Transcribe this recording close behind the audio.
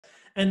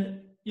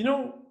And you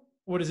know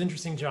what is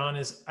interesting, John,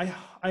 is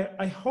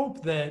I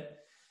hope that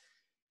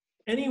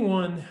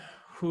anyone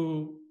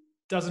who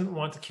doesn't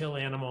want to kill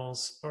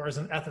animals or is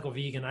an ethical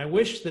vegan, I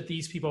wish that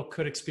these people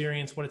could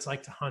experience what it's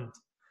like to hunt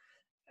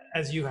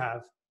as you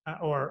have,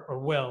 or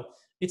will.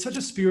 It's such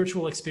a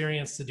spiritual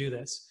experience to do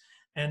this.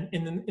 And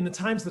in the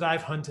times that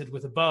I've hunted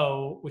with a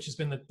bow, which has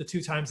been the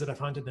two times that I've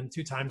hunted and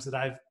two times that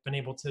I've been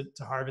able to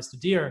harvest a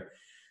deer,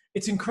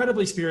 it's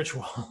incredibly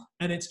spiritual.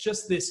 And it's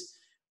just this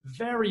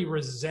very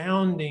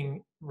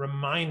resounding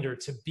reminder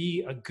to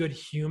be a good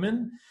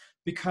human,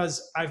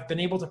 because I've been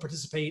able to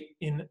participate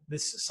in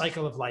this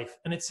cycle of life.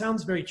 And it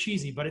sounds very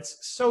cheesy, but it's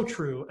so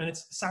true. And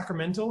it's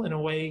sacramental in a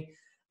way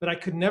that I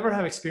could never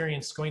have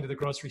experienced going to the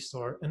grocery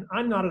store. And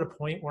I'm not at a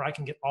point where I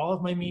can get all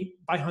of my meat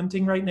by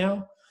hunting right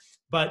now,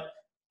 but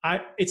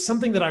it's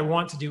something that I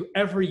want to do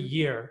every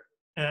year,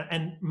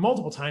 and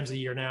multiple times a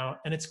year now.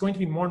 And it's going to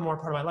be more and more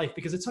part of my life,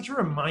 because it's such a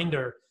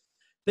reminder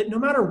that no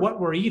matter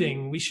what we're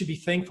eating, we should be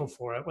thankful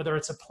for it, whether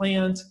it's a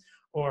plant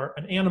or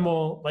an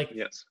animal. Like,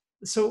 Yes.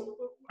 So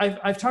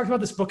I've talked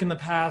about this book in the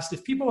past.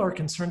 If people are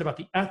concerned about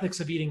the ethics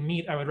of eating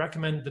meat, I would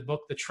recommend the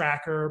book, The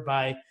Tracker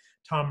by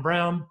Tom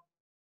Brown.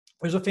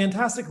 There's a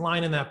fantastic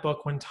line in that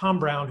book when Tom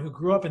Brown, who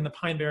grew up in the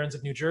Pine Barrens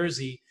of New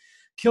Jersey,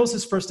 kills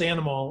his first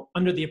animal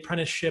under the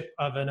apprenticeship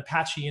of an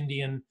Apache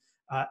Indian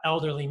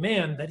elderly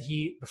man that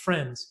he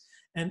befriends.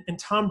 And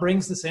Tom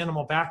brings this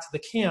animal back to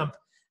the camp,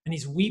 and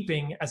he's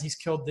weeping as he's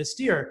killed this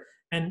deer.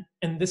 And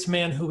this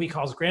man, who he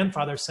calls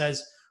grandfather,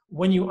 says,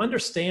 when you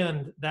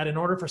understand that in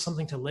order for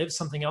something to live,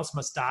 something else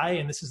must die,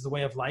 and this is the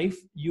way of life,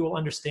 you will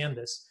understand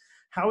this.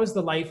 How is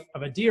the life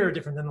of a deer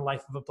different than the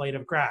life of a blade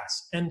of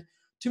grass? And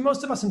to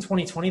most of us in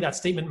 2020, that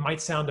statement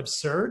might sound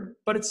absurd,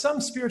 but at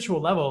some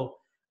spiritual level,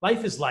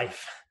 life is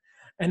life.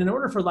 And in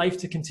order for life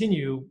to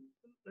continue,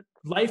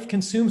 life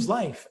consumes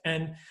life.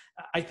 And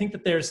I think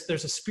that there's a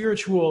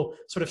spiritual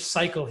sort of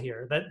cycle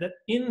here, that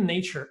in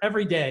nature,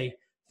 every day,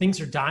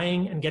 things are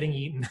dying and getting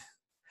eaten.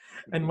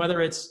 And whether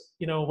it's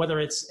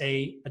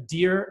a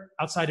deer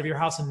outside of your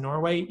house in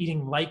Norway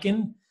eating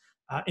lichen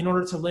in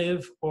order to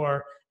live,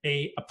 or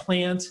a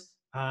plant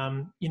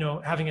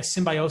having a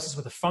symbiosis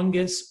with a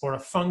fungus, or a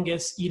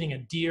fungus eating a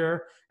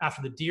deer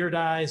after the deer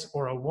dies,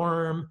 or a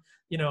worm,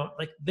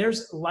 like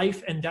there's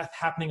life and death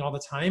happening all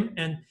the time.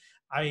 And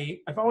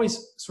I've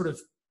always sort of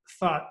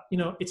thought,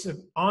 it's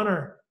an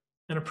honor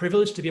and a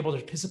privilege to be able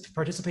to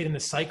participate in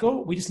this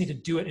cycle. We just need to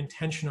do it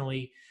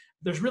intentionally.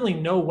 There's really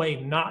no way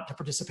not to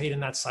participate in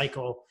that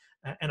cycle.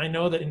 And I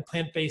know that in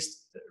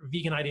plant-based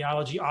vegan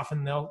ideology,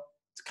 often they'll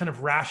kind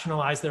of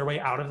rationalize their way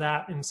out of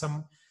that in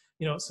some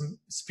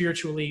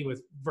spiritually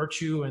with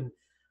virtue, and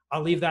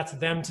I'll leave that to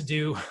them to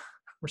do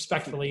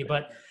respectfully.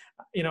 But,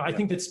 I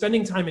think that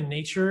spending time in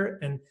nature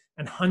and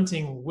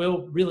hunting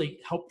will really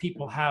help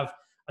people have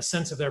a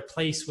sense of their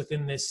place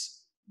within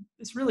this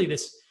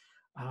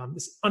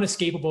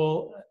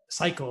unescapable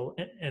cycle,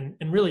 and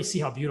really see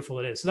how beautiful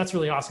it is. So that's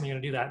really awesome. You're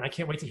going to do that. And I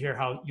can't wait to hear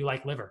how you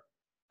like liver.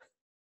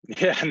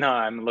 Yeah, no,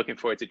 I'm looking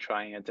forward to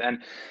trying it.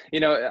 And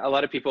a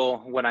lot of people,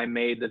 when I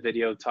made the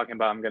video talking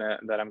about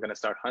that I'm gonna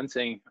start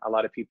hunting, a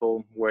lot of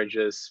people were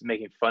just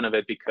making fun of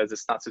it because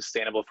it's not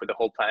sustainable for the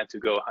whole planet to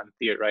go hunt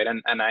deer, right?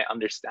 And I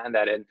understand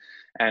that,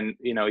 and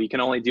you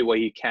can only do what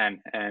you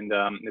can. And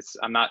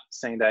I'm not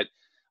saying that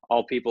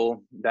all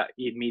people that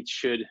eat meat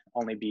should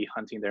only be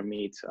hunting their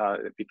meat,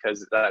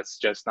 because that's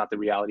just not the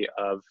reality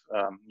of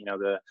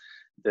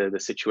the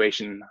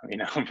situation.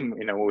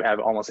 We have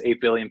almost 8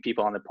 billion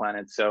people on the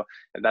planet, so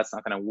that's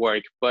not going to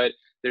work. But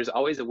there's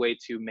always a way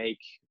to make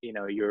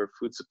your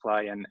food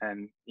supply and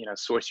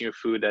sourcing your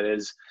food that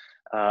is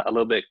a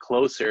little bit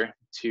closer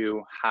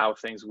to how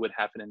things would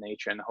happen in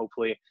nature. And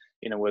hopefully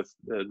with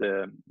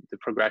the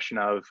progression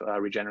of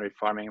regenerative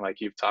farming,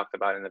 like you've talked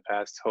about in the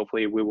past,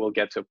 hopefully we will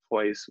get to a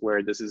place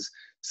where this is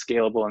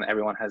scalable and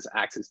everyone has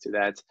access to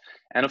that.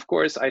 And of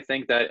course, I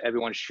think that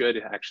everyone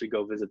should actually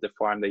go visit the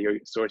farm that you're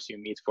sourcing your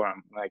meat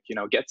from, like,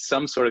 get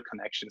some sort of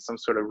connection, some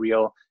sort of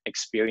real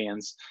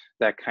experience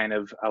that kind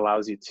of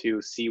allows you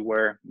to see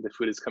where the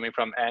food is coming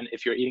from. And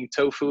if you're eating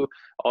tofu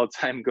all the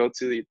time, go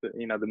to the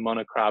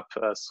monocrop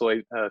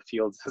soy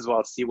fields as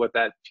well, see what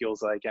that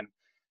feels like,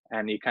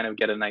 and you kind of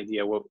get an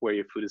idea where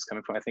your food is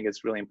coming from. I think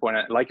it's really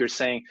important. Like you're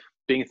saying,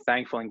 being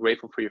thankful and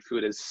grateful for your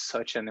food is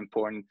such an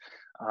important,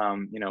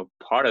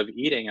 part of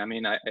eating. I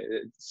mean,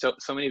 so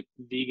many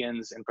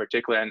vegans in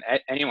particular, and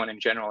anyone in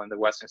general in the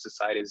Western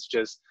society, is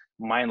just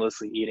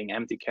mindlessly eating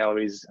empty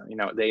calories,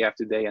 day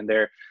after day, and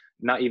they're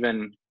not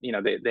even,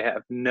 they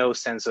have no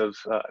sense of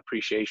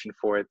appreciation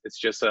for it. It's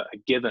just a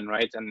given,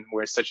 right? And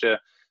we're such a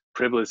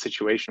privileged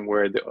situation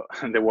where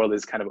the world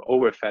is kind of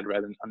overfed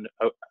rather than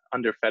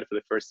underfed for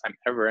the first time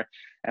ever,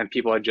 and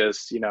people are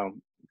just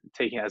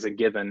taking it as a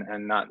given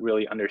and not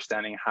really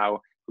understanding how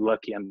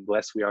lucky and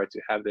blessed we are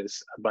to have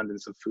this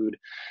abundance of food.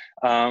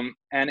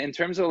 And in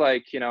terms of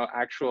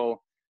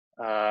actual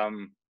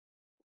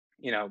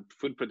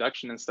food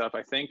production and stuff,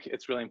 I think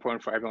it's really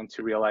important for everyone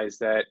to realize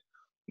that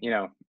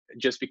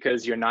just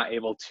because you're not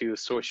able to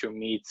source your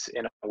meat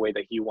in a way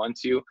that you want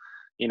to,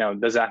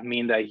 does that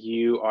mean that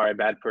you are a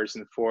bad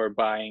person for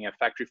buying a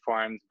factory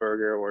farmed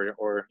burger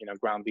or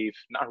ground beef?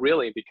 Not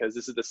really, because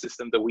this is the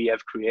system that we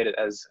have created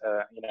as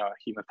a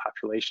human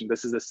population.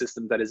 This is the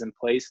system that is in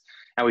place,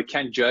 and we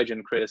can't judge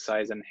and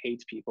criticize and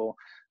hate people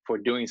for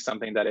doing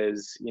something that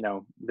is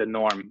the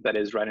norm, that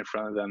is right in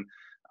front of them.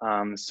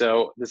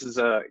 So this is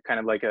a kind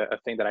of like a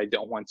thing that I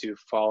don't want to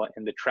fall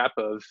in the trap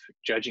of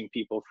judging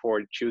people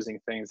for choosing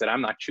things that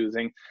I'm not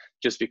choosing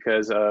just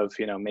because of,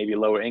 maybe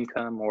lower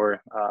income or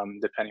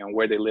depending on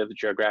where they live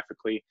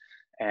geographically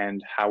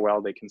and how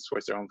well they can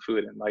source their own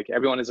food. And like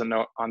everyone is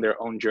on their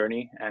own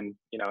journey, and,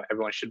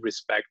 everyone should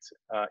respect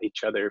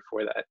each other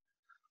for that.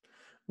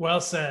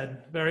 Well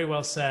said. Very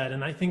well said.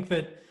 And I think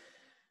that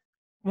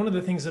one of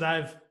the things that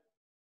I've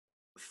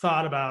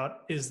thought about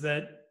is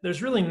that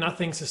there's really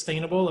nothing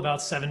sustainable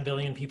about 7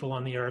 billion people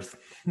on the earth,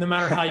 no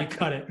matter how you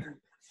cut it.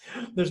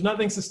 There's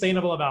nothing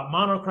sustainable about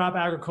monocrop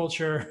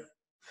agriculture.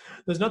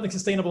 There's nothing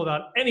sustainable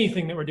about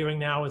anything that we're doing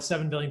now with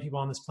 7 billion people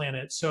on this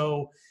planet.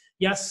 So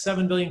yes,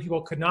 7 billion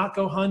people could not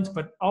go hunt,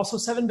 but also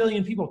 7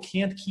 billion people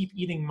can't keep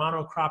eating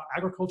monocrop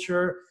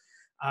agriculture.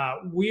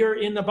 We're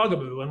in a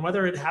bugaboo, and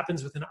whether it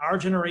happens within our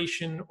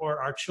generation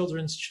or our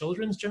children's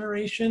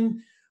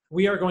generation,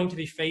 we are going to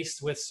be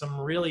faced with some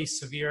really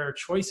severe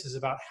choices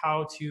about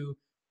how to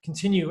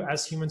continue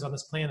as humans on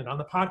this planet. On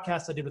the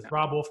podcast I did with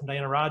Rob Wolf and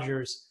Diana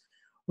Rogers,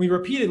 we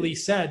repeatedly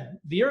said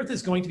the earth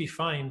is going to be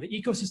fine. The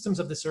ecosystems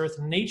of this earth,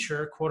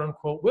 nature, quote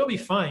unquote, will be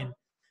fine.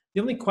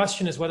 The only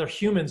question is whether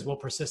humans will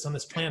persist on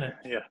this planet.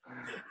 Yeah.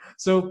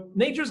 So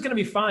nature is going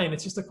to be fine.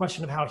 It's just a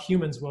question of how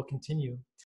humans will continue.